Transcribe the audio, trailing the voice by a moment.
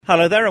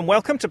Hello there and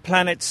welcome to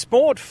Planet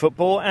Sport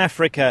Football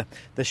Africa,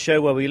 the show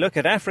where we look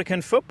at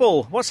African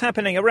football, what's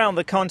happening around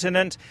the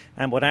continent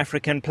and what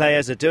African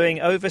players are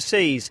doing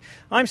overseas.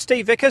 I'm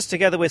Steve Vickers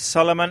together with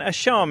Solomon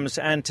Ashams,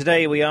 and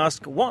today we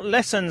ask, what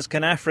lessons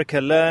can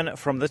Africa learn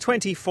from the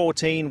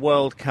 2014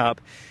 World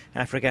Cup?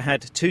 Africa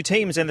had two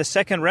teams in the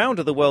second round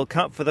of the World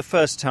Cup for the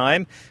first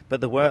time, but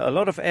there were a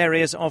lot of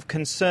areas of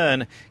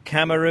concern.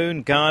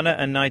 Cameroon, Ghana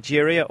and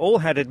Nigeria all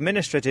had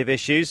administrative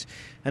issues.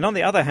 And on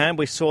the other hand,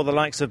 we saw the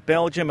likes of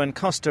Belgium and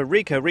Costa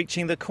Rica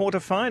reaching the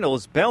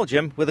quarterfinals.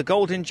 Belgium with a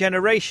golden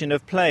generation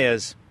of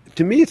players.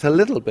 To me, it's a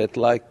little bit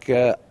like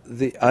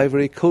the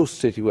Ivory Coast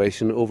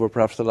situation over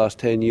perhaps the last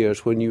 10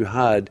 years when you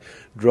had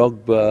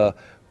Drogba,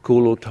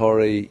 Kolo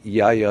Touré,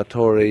 Yaya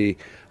Touré,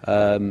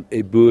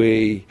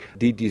 Eboué,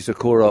 Didi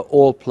Zakora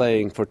all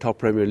playing for top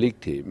Premier League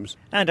teams.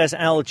 And as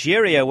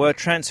Algeria were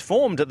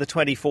transformed at the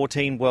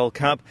 2014 World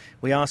Cup,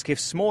 we ask if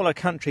smaller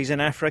countries in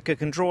Africa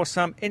can draw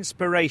some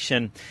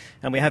inspiration.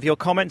 And we have your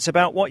comments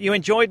about what you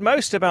enjoyed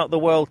most about the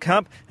World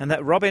Cup, and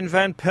that Robin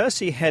van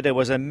Persie header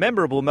was a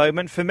memorable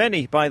moment for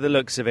many by the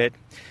looks of it.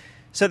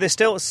 So there's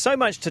still so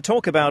much to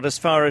talk about as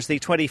far as the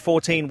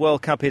 2014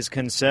 World Cup is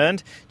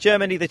concerned.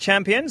 Germany the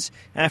champions,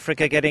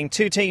 Africa getting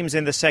two teams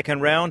in the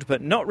second round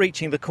but not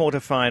reaching the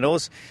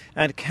quarterfinals,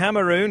 and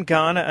Cameroon,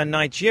 Ghana and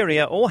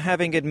Nigeria all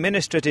having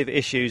administrative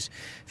issues.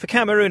 For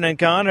Cameroon and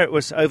Ghana it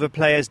was over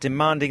players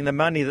demanding the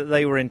money that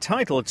they were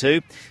entitled to.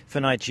 For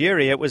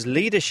Nigeria it was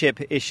leadership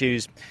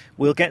issues.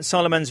 We'll get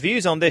Solomon's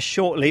views on this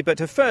shortly,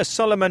 but first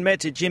Solomon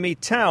met Jimmy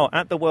Tao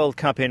at the World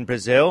Cup in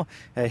Brazil.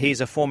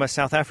 He's a former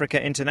South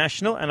Africa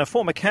international and a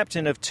former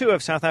captain of two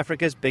of South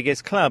Africa's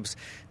biggest clubs.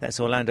 That's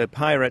Orlando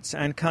Pirates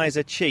and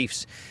Kaizer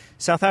Chiefs.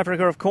 South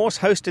Africa, of course,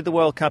 hosted the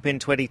World Cup in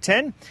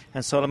 2010,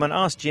 and Solomon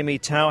asked Jimmy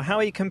Tao how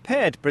he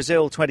compared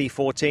Brazil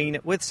 2014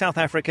 with South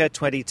Africa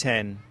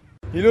 2010.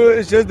 You know,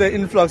 it's just the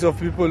influx of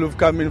people who've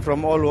come in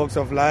from all walks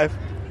of life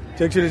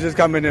to actually just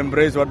come and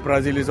embrace what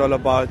Brazil is all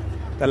about,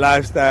 the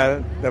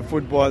lifestyle, the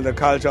football, the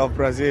culture of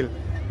Brazil,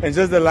 and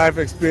just the life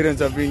experience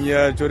of being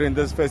here during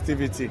this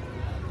festivity.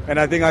 And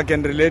I think I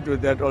can relate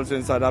with that also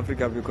in South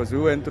Africa because we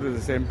went through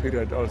the same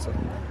period also.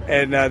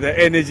 And the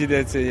energy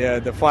that's here,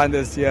 the fun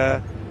that's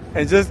here,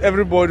 and just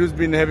everybody who's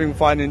been having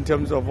fun in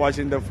terms of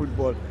watching the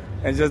football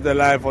and just the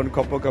life on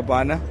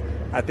Copacabana,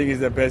 I think is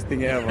the best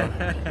thing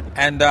ever.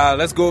 And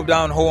let's go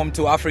down home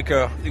to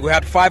Africa. We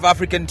had 5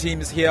 African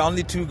teams here.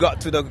 Only 2 got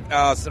to the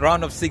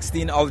round of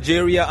 16,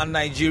 Algeria and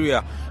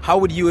Nigeria. How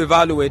would you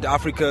evaluate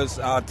Africa's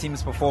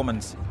team's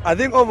performance? I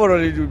think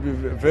overall it would be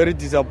very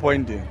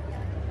disappointing.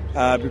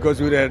 Because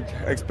we had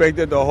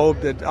expected or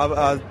hoped that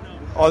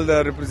all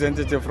the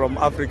representatives from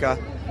Africa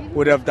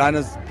would have done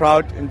us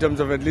proud in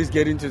terms of at least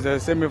getting to the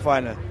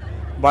semi-final.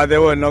 But they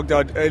were knocked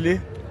out early.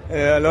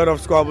 A lot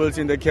of squabbles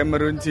in the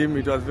Cameroon team.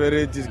 It was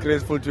very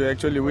disgraceful to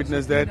actually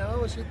witness that.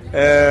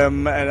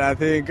 And I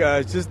think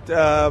just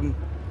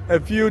a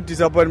few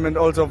disappointment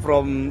also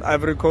from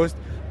Ivory Coast.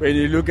 When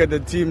you look at the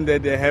team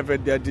that they have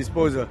at their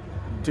disposal,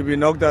 to be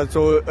knocked out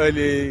so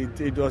early,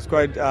 it was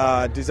quite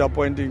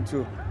disappointing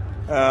too.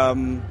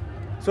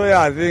 So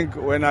yeah, I think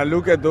when I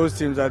look at those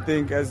teams, I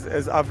think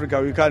as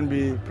Africa, we can't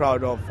be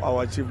proud of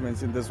our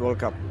achievements in this World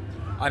Cup.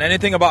 And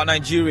anything about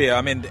Nigeria?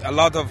 I mean, a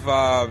lot of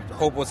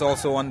hope was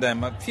also on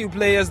them. A few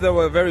players that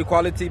were very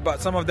quality,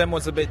 but some of them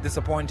was a bit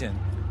disappointing.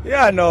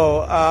 Yeah,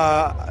 no,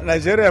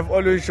 Nigeria have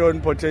always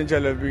shown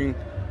potential of being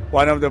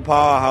one of the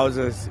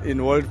powerhouses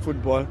in world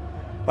football.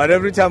 But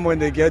every time when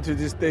they get to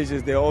these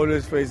stages, they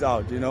always phase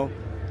out, you know.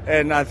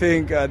 And I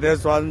think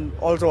there's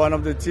also one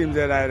of the teams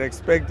that I had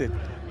expected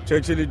to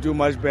actually do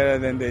much better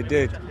than they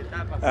did.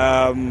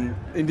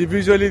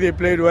 Individually they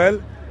played well,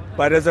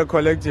 but as a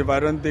collective I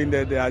don't think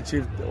that they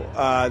achieved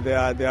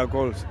their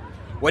goals.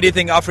 What do you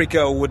think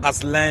Africa would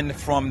have learned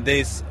from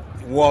this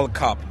World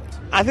Cup?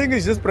 I think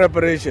it's just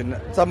preparation.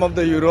 Some of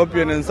the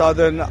European and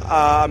Southern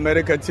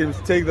America teams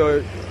take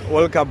the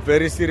World Cup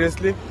very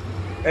seriously,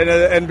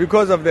 and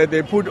because of that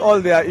they put all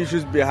their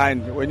issues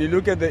behind. When you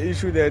look at the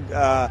issue that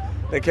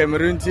the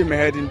Cameroon team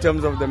had in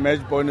terms of the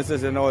match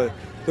bonuses and all,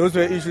 those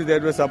were issues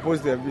that were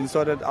supposed to have been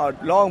sorted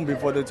out long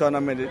before the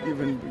tournament had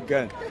even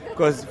began.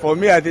 Because for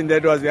me, I think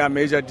that was their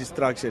major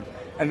distraction.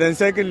 And then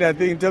secondly, I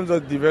think in terms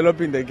of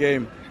developing the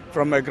game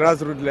from a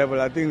grassroots level,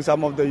 I think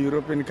some of the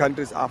European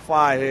countries are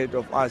far ahead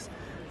of us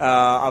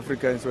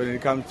Africans when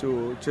it comes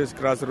to just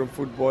grassroots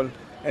football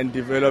and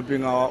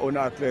developing our own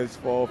athletes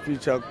for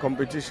future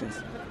competitions.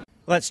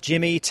 Well, that's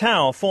Jimmy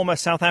Tao, former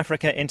South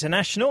Africa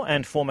international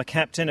and former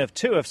captain of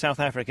two of South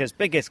Africa's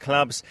biggest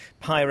clubs,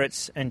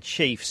 Pirates and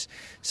Chiefs.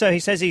 So he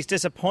says he's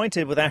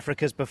disappointed with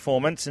Africa's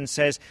performance and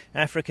says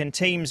African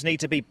teams need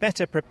to be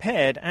better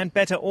prepared and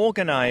better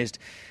organised.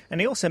 And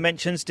he also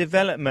mentions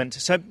development.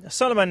 So,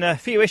 Solomon, a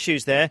few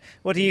issues there.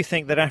 What do you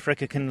think that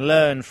Africa can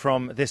learn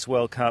from this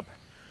World Cup?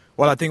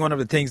 Well, I think one of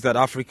the things that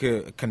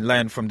Africa can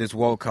learn from this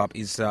World Cup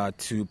is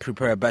to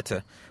prepare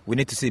better. We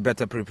need to see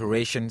better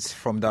preparations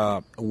from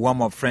the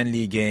warm-up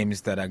friendly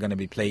games that are going to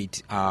be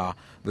played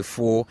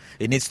before.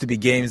 It needs to be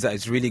games that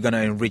is really going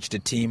to enrich the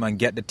team and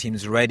get the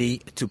teams ready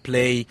to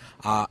play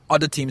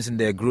other teams in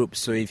their group.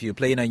 So if you're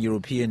playing a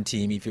European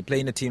team, if you're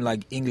playing a team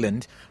like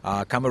England,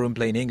 Cameroon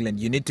playing England,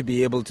 you need to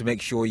be able to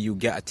make sure you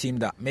get a team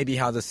that maybe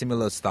has a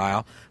similar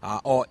style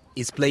or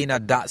is playing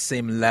at that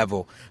same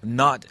level,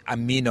 not a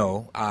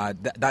minnow.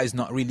 That is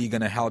not really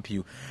going to help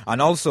you.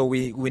 And also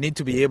we need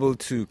to be able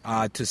to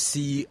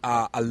see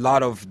a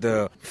lot of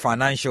the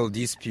financial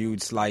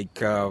disputes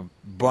like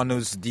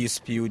bonus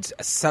disputes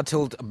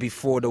settled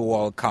before the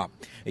World Cup.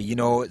 You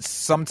know,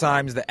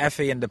 sometimes the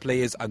FA and the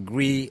players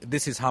agree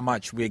this is how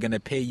much we're going to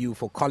pay you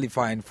for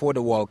qualifying for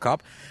the World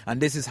Cup,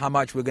 and this is how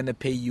much we're going to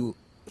pay you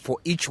for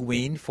each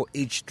win, for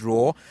each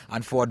draw,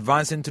 and for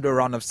advancing to the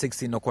round of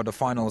 16 or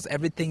quarterfinals.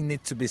 Everything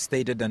needs to be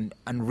stated and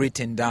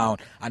written down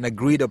and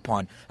agreed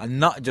upon. And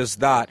not just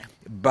that,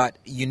 but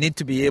you need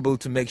to be able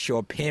to make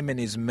sure payment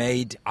is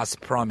made as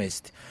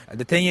promised.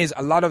 The thing is,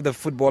 a lot of the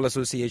football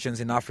associations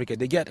in Africa,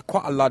 they get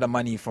quite a lot of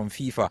money from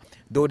FIFA,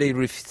 though they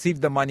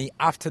receive the money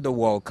after the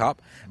World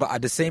Cup, but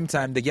at the same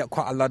time, they get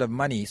quite a lot of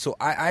money. So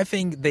I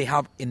think they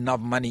have enough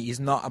money. It's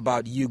not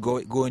about you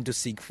going to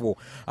seek for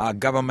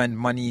government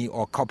money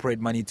or corporate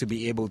money to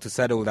be able to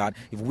settle that.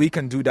 If we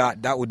can do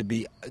that, that would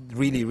be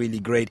really, really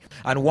great.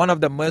 And one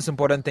of the most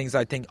important things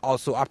I think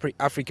also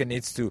Africa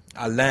needs to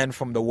learn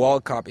from the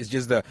World Cup is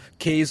just the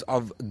case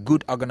of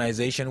good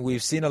organization.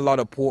 We've seen a lot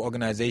of poor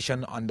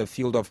organization on the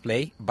field of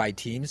play by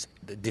teams,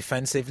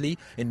 defensively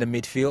in the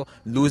midfield,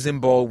 losing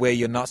ball where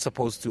you're not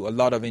supposed to, a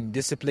lot of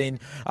indiscipline,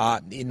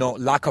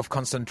 lack of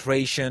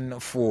concentration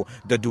for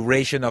the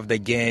duration of the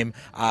game,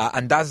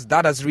 and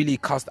that has really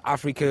cost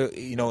Africa,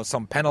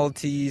 some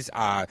penalties,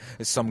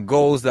 some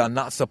goals that are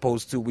not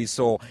supposed to. We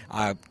saw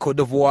Cote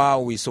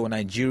d'Ivoire, we saw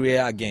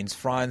Nigeria against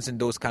France in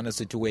those kind of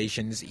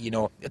situations.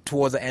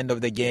 Towards the end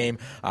of the game,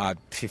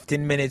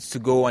 15 minutes to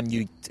go, and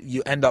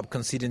you end up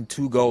conceding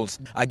 2 goals.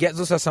 I guess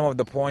those are some of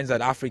the points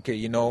that Africa,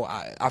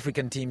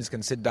 African teams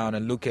can sit down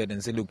and look at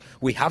and say, look,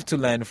 we have to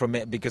learn from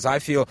it, because I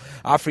feel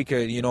Africa,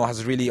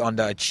 has really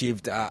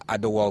underachieved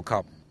at the World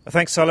Cup.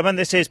 Thanks, Solomon.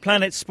 This is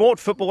Planet Sport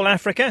Football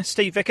Africa.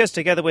 Steve Vickers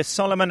together with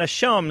Solomon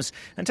Ashams.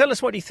 And tell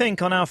us what you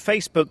think on our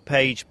Facebook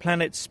page,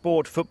 Planet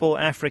Sport Football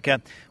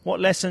Africa. What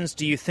lessons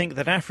do you think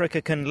that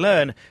Africa can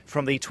learn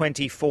from the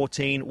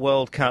 2014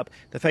 World Cup?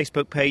 The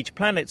Facebook page,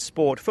 Planet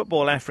Sport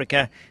Football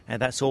Africa,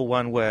 and that's all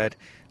one word.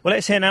 Well,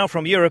 let's hear now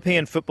from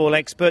European football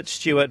expert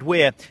Stuart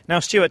Weir. Now,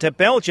 Stuart,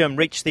 Belgium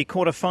reached the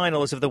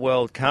quarter-finals of the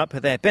World Cup,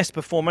 their best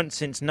performance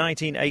since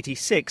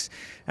 1986,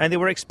 and they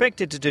were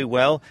expected to do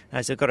well,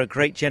 as they've got a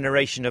great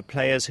generation of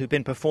players who've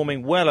been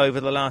performing well over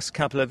the last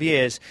couple of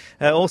years.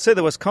 Also,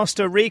 there was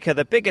Costa Rica,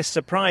 the biggest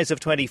surprise of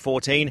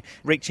 2014,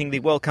 reaching the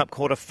World Cup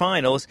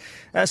quarter-finals.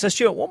 So,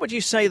 Stuart, what would you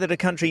say that a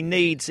country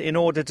needs in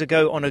order to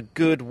go on a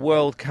good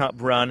World Cup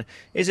run?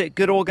 Is it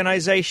good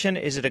organisation?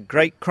 Is it a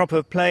great crop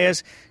of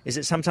players? Is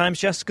it sometimes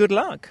just good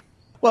luck?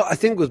 Well, I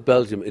think with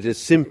Belgium, it is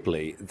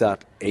simply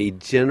that a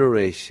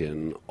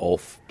generation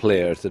of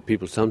players that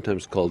people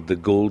sometimes call the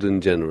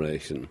golden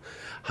generation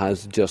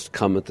has just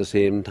come at the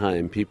same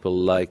time. People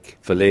like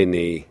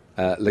Fellaini,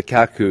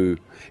 Lukaku,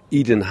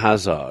 Eden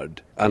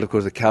Hazard, and of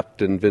course the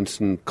captain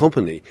Vincent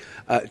Kompany,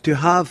 to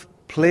have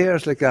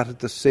players like that at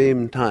the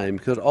same time,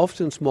 because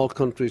often small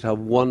countries have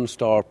one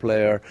star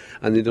player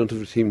and they don't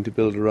have a team to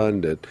build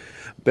around it.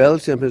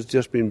 Belgium has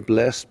just been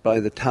blessed by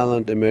the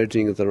talent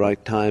emerging at the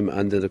right time,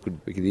 and then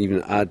we could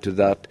even add to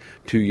that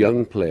 2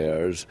 young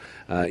players,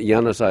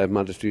 Januzaj of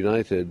Manchester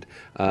United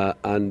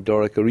and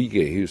Doric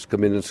Origi, who's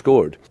come in and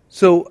scored.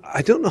 So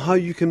I don't know how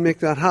you can make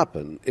that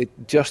happen.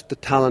 Just the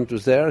talent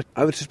was there.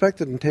 I would suspect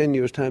that in 10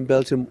 years' time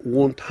Belgium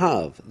won't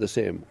have the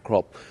same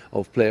crop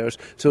of players.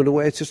 So in a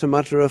way it's just a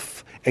matter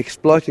of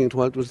exploiting it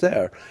while it was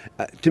there.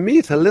 To me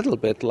it's a little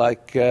bit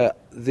like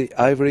the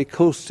Ivory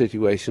Coast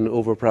situation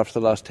over perhaps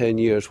the last 10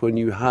 years, when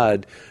you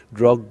had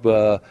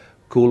Drogba,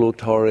 Kolo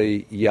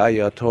Touré,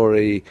 Yaya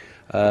Touré,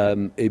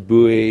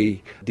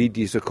 Eboué,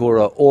 Didi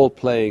Zakora all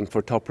playing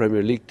for top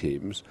Premier League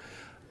teams.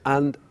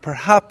 And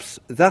perhaps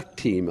that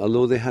team,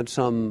 although they had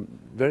some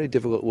very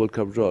difficult World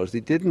Cup draws,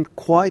 they didn't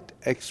quite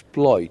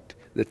exploit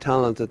the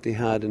talent that they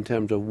had in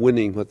terms of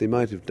winning what they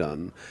might have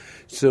done.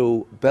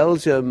 So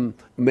Belgium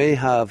may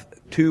have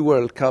 2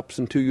 World Cups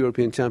and 2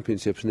 European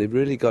Championships, and they've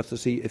really got to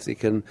see if they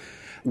can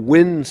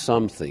win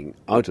something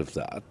out of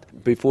that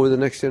before the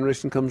next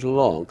generation comes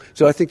along.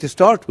 So I think to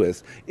start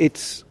with,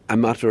 it's a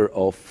matter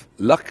of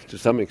luck to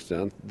some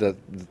extent that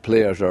the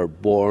players are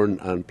born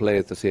and play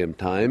at the same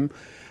time.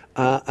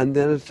 And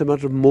then it's a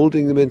matter of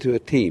moulding them into a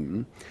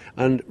team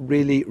and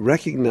really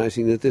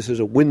recognising that this is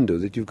a window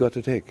that you've got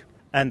to take.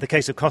 And the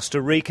case of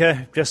Costa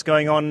Rica, just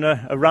going on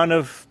a run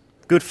of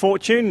good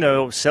fortune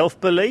or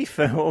self-belief?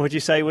 What would you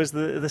say was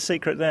the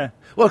secret there?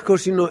 Well, of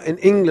course, in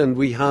England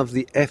we have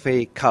the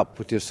FA Cup,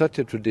 which is such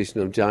a tradition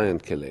of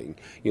giant killing,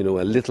 a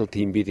little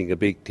team beating a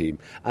big team.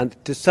 And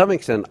to some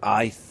extent,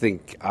 I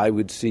think I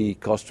would see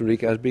Costa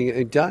Rica as being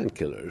a giant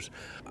killers.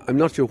 I'm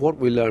not sure what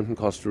we learned from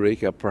Costa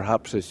Rica.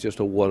 Perhaps it's just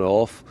a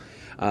one-off.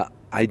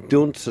 I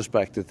don't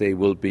suspect that they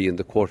will be in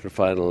the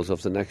quarterfinals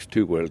of the next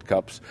two World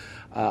Cups.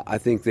 I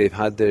think they've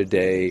had their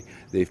day.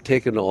 They've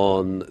taken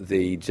on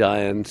the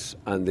giants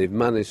and they've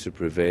managed to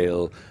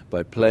prevail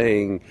by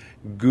playing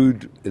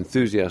good,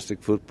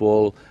 enthusiastic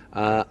football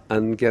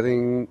and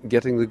getting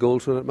the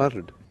goals when it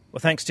mattered. Well,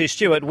 thanks to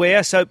Stuart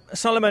Weir. So,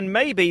 Solomon,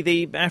 maybe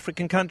the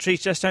African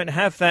countries just don't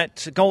have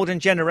that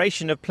golden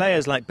generation of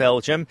players like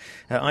Belgium.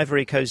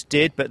 Ivory Coast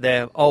did, but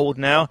they're old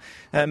now.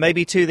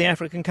 Maybe, too, the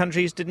African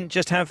countries didn't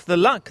just have the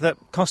luck that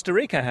Costa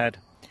Rica had.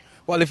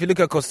 Well, if you look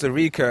at Costa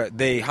Rica,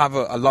 they have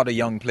a lot of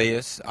young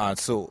players,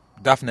 so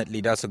definitely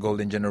that's a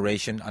golden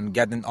generation, and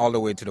getting all the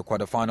way to the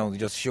quarterfinals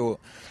just show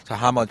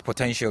how much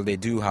potential they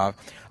do have.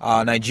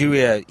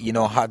 Nigeria,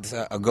 had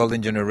a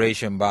golden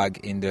generation back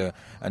in the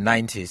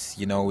 90s.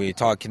 We're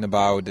talking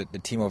about the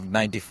team of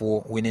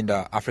 94 winning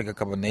the Africa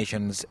Cup of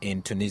Nations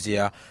in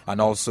Tunisia and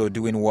also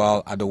doing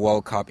well at the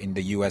World Cup in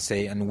the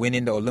USA and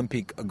winning the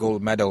Olympic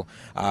gold medal,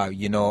 at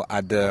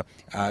the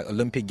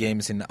Olympic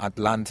Games in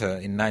Atlanta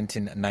in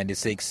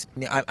 1996.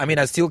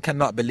 I still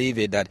cannot believe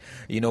it that,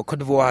 Cote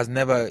d'Ivoire has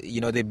never,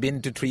 they've been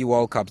to 3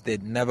 World Cups,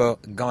 they've never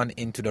gone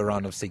into the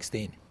round of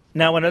 16.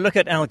 Now, when I look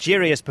at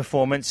Algeria's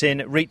performance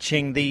in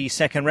reaching the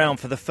second round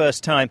for the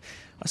first time,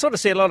 I sort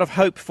of see a lot of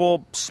hope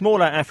for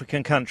smaller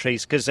African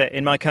countries because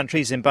in my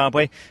country,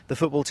 Zimbabwe, the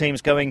football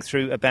team's going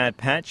through a bad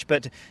patch.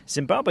 But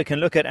Zimbabwe can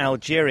look at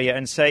Algeria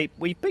and say,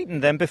 we've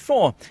beaten them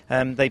before.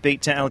 They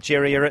beat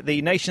Algeria at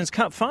the Nations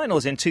Cup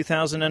finals in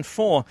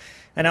 2004.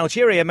 And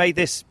Algeria made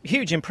this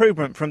huge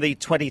improvement from the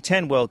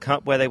 2010 World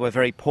Cup, where they were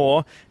very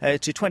poor, to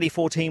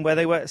 2014, where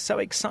they were so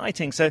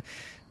exciting. So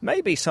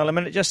maybe,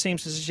 Solomon, it just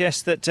seems to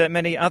suggest that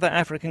many other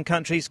African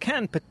countries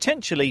can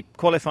potentially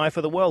qualify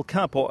for the World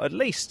Cup or at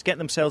least get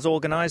themselves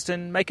organised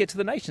and make it to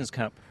the Nations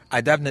Cup. I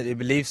definitely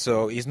believe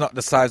so. It's not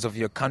the size of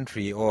your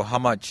country or how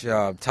much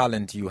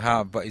talent you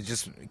have, but it's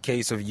just a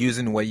case of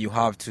using what you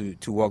have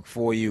to work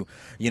for you.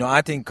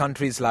 I think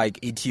countries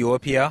like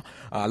Ethiopia,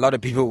 a lot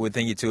of people would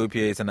think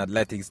Ethiopia is an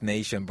athletics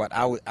nation, but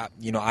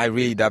I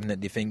really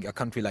definitely think a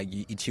country like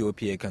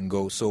Ethiopia can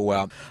go so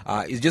well.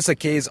 It's just a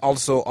case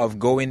also of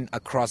going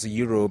across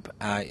Europe,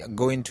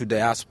 going to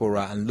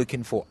diaspora and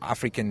looking for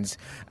Africans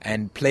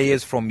and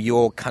players from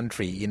your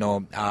country,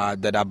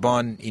 that are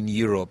born in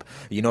Europe.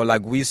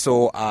 Like we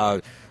saw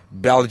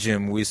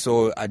Belgium, we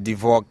saw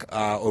Divock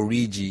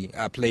Origi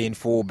playing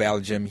for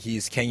Belgium.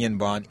 He's Kenyan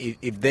born.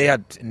 If they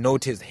had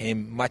noticed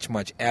him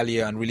much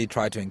earlier and really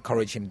tried to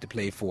encourage him to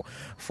play for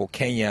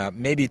Kenya,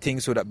 maybe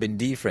things would have been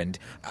different.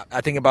 I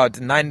think about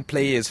 9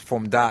 players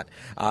from that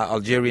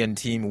Algerian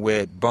team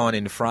were born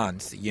in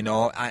France,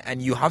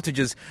 and you have to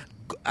just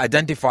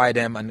identify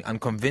them and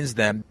convince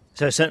them.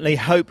 So certainly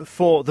hope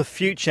for the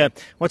future.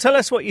 Well, tell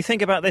us what you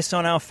think about this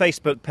on our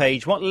Facebook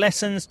page. What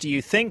lessons do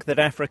you think that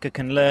Africa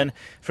can learn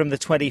from the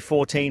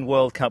 2014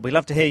 World Cup? We'd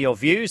love to hear your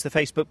views. The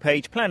Facebook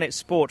page, Planet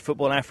Sport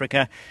Football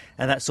Africa,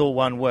 and that's all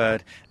one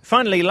word.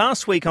 Finally,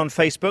 last week on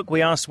Facebook,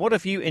 we asked, what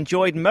have you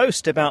enjoyed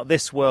most about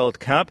this World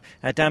Cup?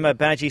 Adama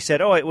Baji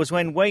said, it was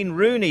when Wayne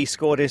Rooney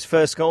scored his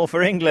first goal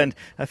for England.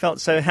 I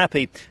felt so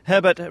happy.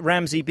 Herbert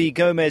Ramsey B.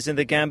 Gomez in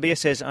the Gambia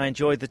says, I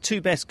enjoyed the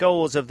 2 best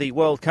goals of the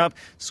World Cup,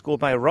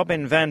 scored by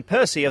Robin van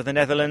Persie of the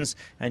Netherlands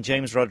and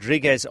James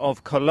Rodriguez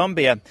of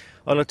Colombia.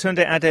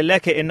 Olatunde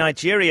Adeleke in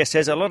Nigeria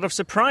says a lot of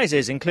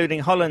surprises, including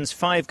Holland's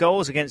 5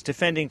 goals against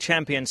defending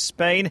champion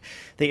Spain,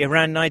 the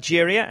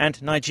Iran-Nigeria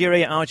and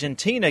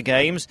Nigeria-Argentina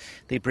games,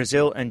 the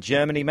Brazil and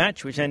Germany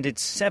match, which ended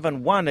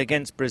 7-1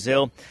 against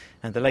Brazil,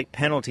 and the late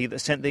penalty that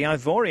sent the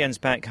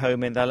Ivorians back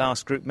home in their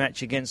last group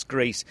match against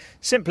Greece.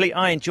 Simply,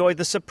 I enjoyed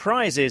the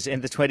surprises in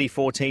the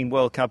 2014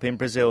 World Cup in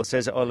Brazil,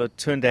 says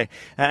Olatunde.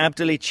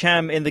 Abdulli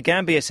Cham in the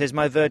Gambia says,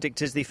 my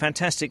verdict is the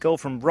fantastic goal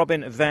from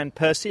Robin van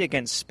Persie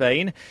against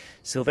Spain.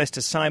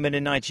 Sylvester Simon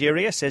in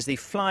Nigeria says the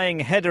flying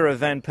header of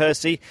Van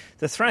Persie,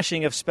 the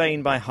thrashing of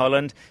Spain by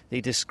Holland,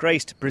 the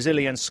disgraced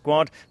Brazilian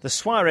squad, the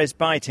Suarez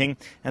biting,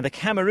 and the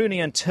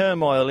Cameroonian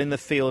turmoil in the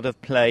field of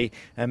play.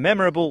 A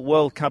memorable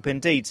World Cup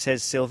indeed,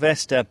 says Sylvester.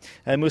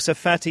 Musa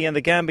Fati in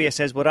the Gambia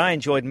says, what I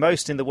enjoyed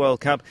most in the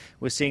World Cup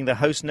was seeing the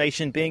host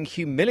nation being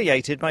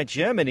humiliated by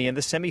Germany in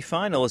the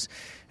semi-finals.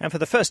 And for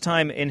the first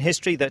time in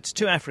history that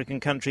 2 African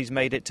countries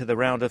made it to the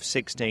round of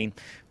 16.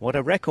 What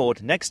a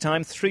record. Next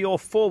time 3 or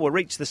 4 will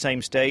reach the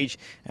same stage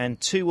and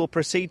 2 will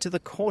proceed to the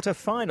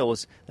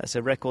quarter-finals. That's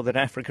a record that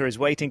Africa is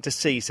waiting to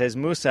see, says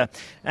Musa.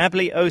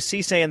 Abli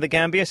Osise in the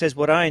Gambia says,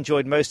 what I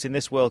enjoyed most in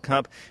this World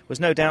Cup was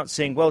no doubt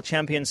seeing world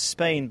champions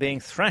Spain being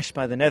thrashed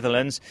by the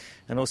Netherlands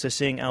and also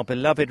seeing our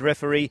beloved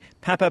referee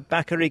Papa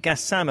Bakary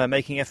Gassama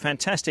making a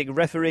fantastic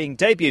refereeing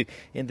debut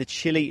in the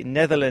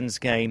Chile-Netherlands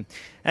game.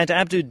 And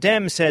Abdu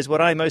Dem says,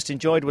 what I most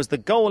enjoyed was the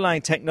goal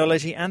line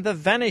technology and the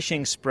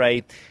vanishing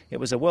spray. It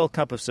was a World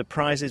Cup of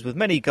surprises with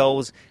many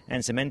goals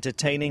and some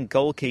entertaining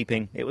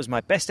goalkeeping. It was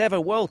my best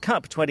ever World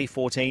Cup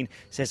 2014,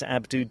 says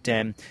Abdu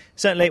Dem.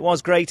 Certainly it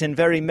was great and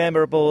very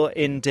memorable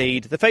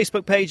indeed. The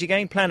Facebook page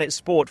again, Planet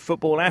Sport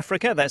Football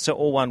Africa. That's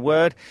all one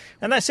word.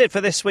 And that's it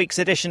for this week's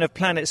edition of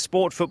Planet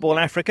Sport Football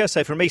Africa.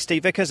 So from me,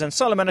 Steve Vickers, and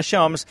Solomon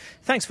Ashams,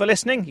 thanks for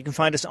listening. You can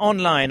find us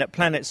online at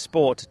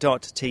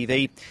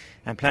planetsport.tv.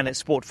 And Planet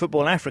Sport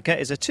Football Africa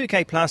is a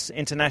 2K Plus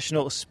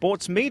international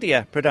sports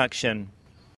media production.